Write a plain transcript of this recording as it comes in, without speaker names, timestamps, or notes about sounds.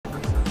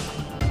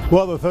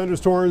Well, the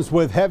thunderstorms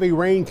with heavy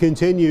rain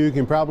continue. You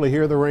can probably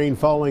hear the rain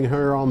falling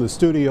here on the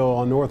studio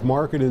on North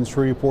Market in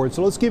Shreveport.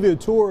 So let's give you a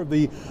tour of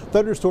the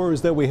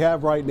thunderstorms that we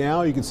have right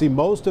now. You can see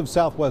most of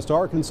southwest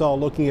Arkansas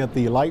looking at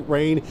the light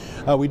rain.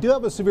 We do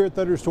have a severe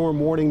thunderstorm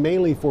warning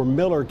mainly for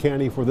Miller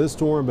County for this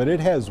storm, but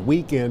it has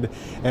weakened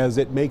as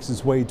it makes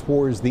its way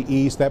towards the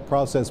east. That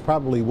process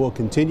probably will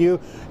continue.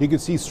 You can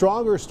see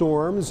stronger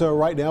storms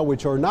right now,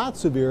 which are not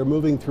severe,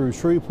 moving through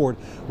Shreveport.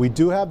 We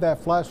do have that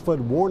flash flood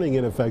warning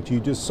in effect.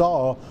 You just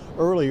saw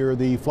earlier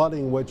the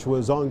flooding which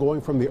was ongoing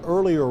from the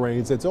earlier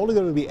rains. It's only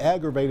going to be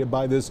aggravated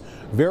by this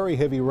very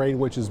heavy rain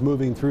which is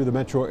moving through the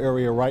metro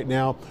area right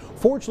now.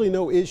 Fortunately,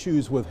 no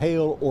issues with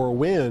hail or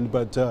wind,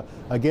 but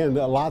again,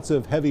 lots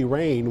of heavy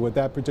rain with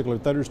that particular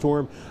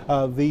thunderstorm.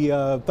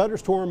 The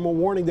thunderstorm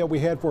warning that we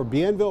had for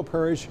Bienville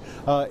Parish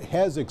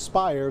has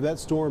expired. That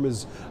storm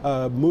is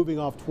moving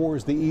off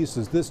towards the east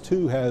as this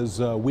too has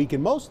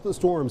weakened. Most of the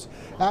storms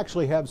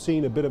actually have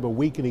seen a bit of a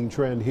weakening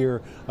trend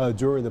here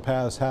during the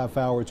past half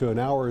hour to an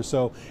hour or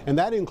so, and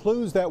that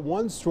includes that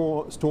one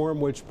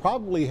storm which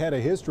probably had a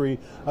history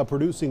of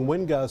producing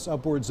wind gusts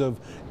upwards of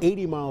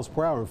 80 miles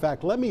per hour. In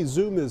fact, let me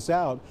zoom this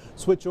out,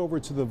 switch over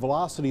to the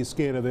velocity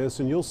scan of this,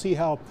 and you'll see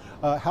how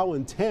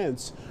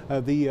intense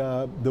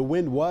the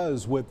wind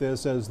was with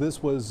this, as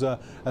this was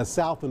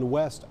south and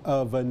west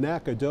of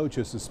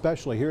Nacogdoches,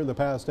 especially here in the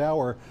past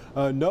hour.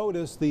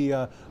 Notice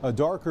the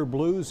darker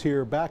blues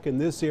here back in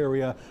this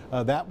area.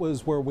 That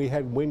was where we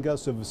had wind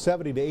gusts of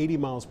 70 to 80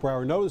 miles per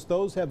hour. Notice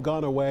those have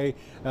gone away.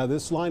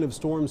 This line of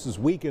storms is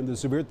weakened. The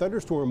severe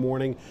thunderstorm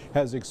warning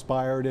has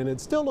expired, and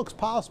it still looks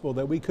possible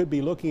that we could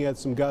be looking at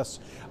some gusts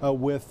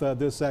with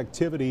this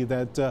activity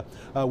that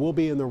will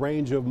be in the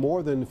range of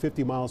more than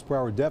 50 miles per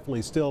hour.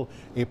 Definitely still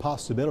a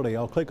possibility.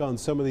 I'll click on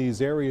some of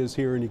these areas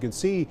here, and you can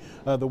see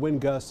the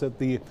wind gusts that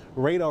the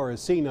radar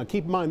is seeing. Now,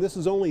 keep in mind, this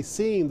is only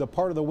seeing the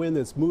part of the wind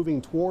that's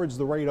moving towards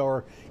the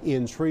radar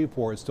in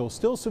Shreveport.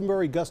 Still some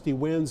very gusty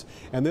winds,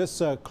 and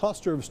this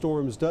cluster of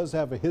storms does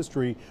have a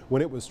history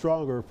when it was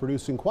stronger,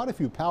 producing quite a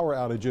few power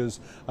outages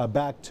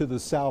back to the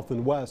south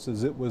and west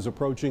as it was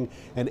approaching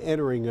and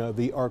entering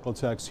the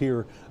Arklatex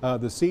here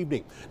this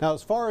evening. Now,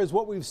 as far as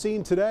what we've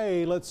seen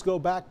today, let's go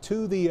back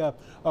to the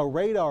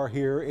radar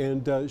here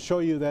and show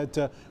you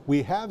that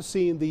we have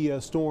seen the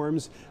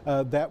storms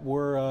that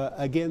were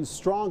again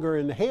stronger,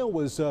 and hail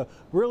was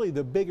really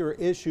the bigger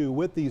issue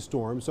with these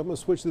storms. So I'm going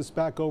to switch this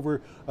back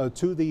over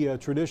to the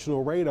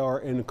traditional radar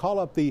and call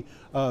up the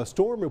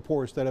storm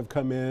reports that have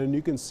come in.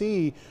 You can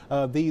see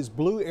these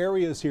blue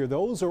areas here.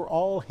 Those are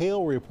all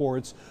hail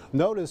reports.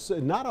 Notice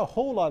not a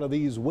whole lot of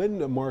these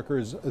wind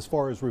markers as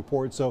far as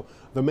reports. So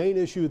the main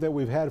issue that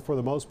we've had for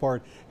the most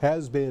part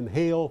has been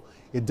hail.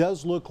 It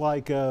does look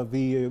like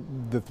the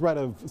threat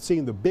of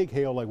seeing the big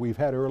hail like we've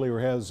had earlier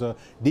has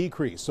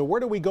decreased. So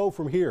where do we go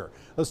from here?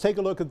 Let's take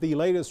a look at the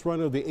latest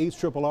run of the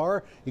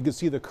HRRR. You can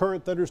see the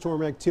current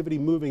thunderstorm activity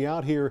moving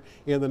out here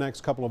in the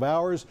next couple of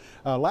hours.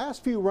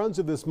 Last few runs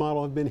of this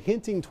model have been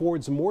hinting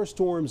towards more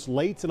storms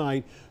late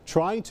tonight,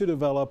 trying to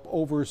develop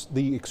over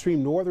the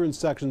extreme northern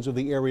sections of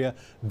the area.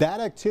 That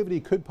activity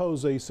could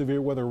pose a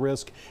severe weather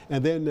risk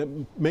and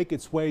then make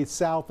its way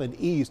south and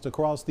east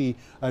across the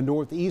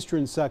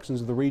northeastern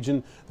sections of the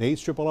region. The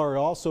HRRR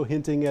also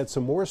hinting at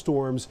some more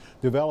storms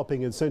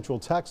developing in central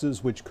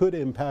Texas, which could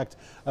impact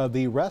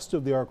the rest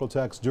of the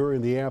Arklatex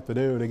during the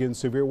afternoon. Again,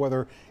 severe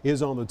weather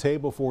is on the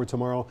table for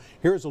tomorrow.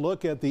 Here's a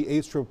look at the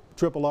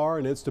HRRR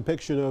and its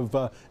depiction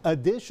of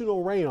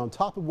additional rain on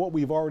top of what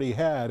we've already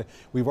had.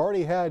 We've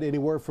already had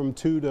anywhere from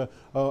 2 to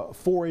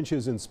 4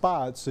 inches in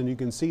spots, and you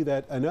can see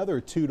that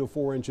another 2 to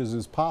 4 inches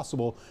is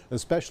possible,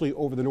 especially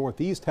over the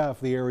northeast half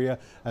of the area.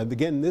 And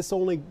again, this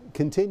only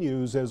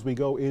continues as we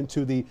go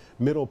into the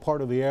middle part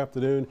of the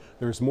afternoon.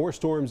 There's more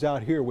storms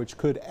out here which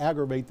could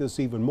aggravate this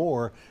even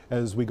more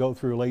as we go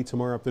through late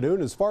tomorrow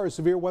afternoon. As far as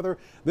severe weather,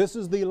 this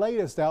is the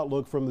latest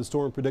outlook from the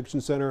Storm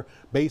Prediction Center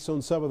based on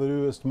some of the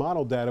newest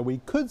model data. We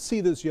could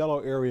see this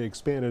yellow area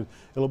expanded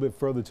a little bit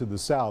further to the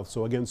south.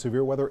 So again,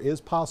 severe weather is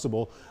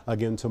possible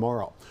again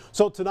tomorrow.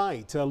 So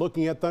tonight,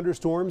 looking at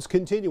thunderstorms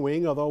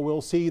continuing, although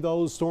we'll see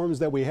those storms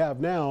that we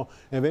have now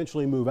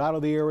eventually move out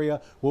of the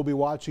area. We'll be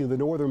watching the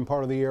northern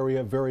part of the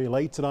area very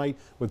late tonight,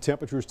 with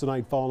temperatures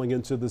tonight falling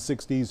into the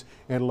 60s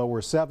and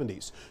lower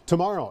 70s.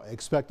 Tomorrow,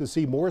 expect to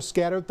see more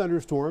scattered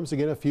thunderstorms.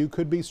 Again, a few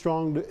could be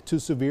strong to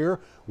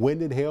severe.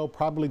 Wind and hail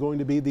probably going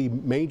to be the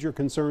major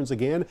concerns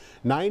again.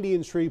 90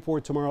 in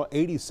Shreveport tomorrow,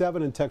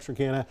 87 in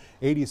Texarkana,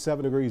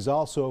 87 degrees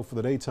also for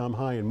the daytime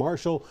high in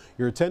Marshall.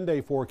 Your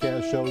 10-day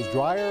forecast shows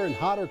drier and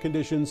hotter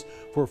conditions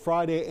for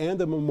Friday and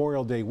the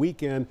Memorial Day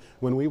weekend,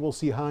 when we will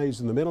see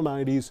highs in the middle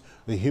 90s.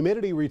 The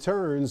humidity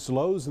returns,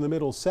 lows in the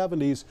middle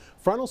 70s.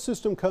 Frontal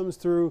system comes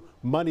through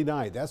Monday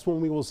night. That's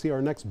when we will see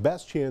our next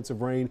best chance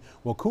of rain.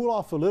 We'll cool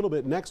off a little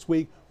bit next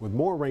week with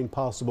more rain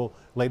possible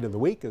late in the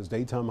week as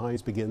daytime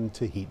highs begin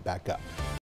to heat back up.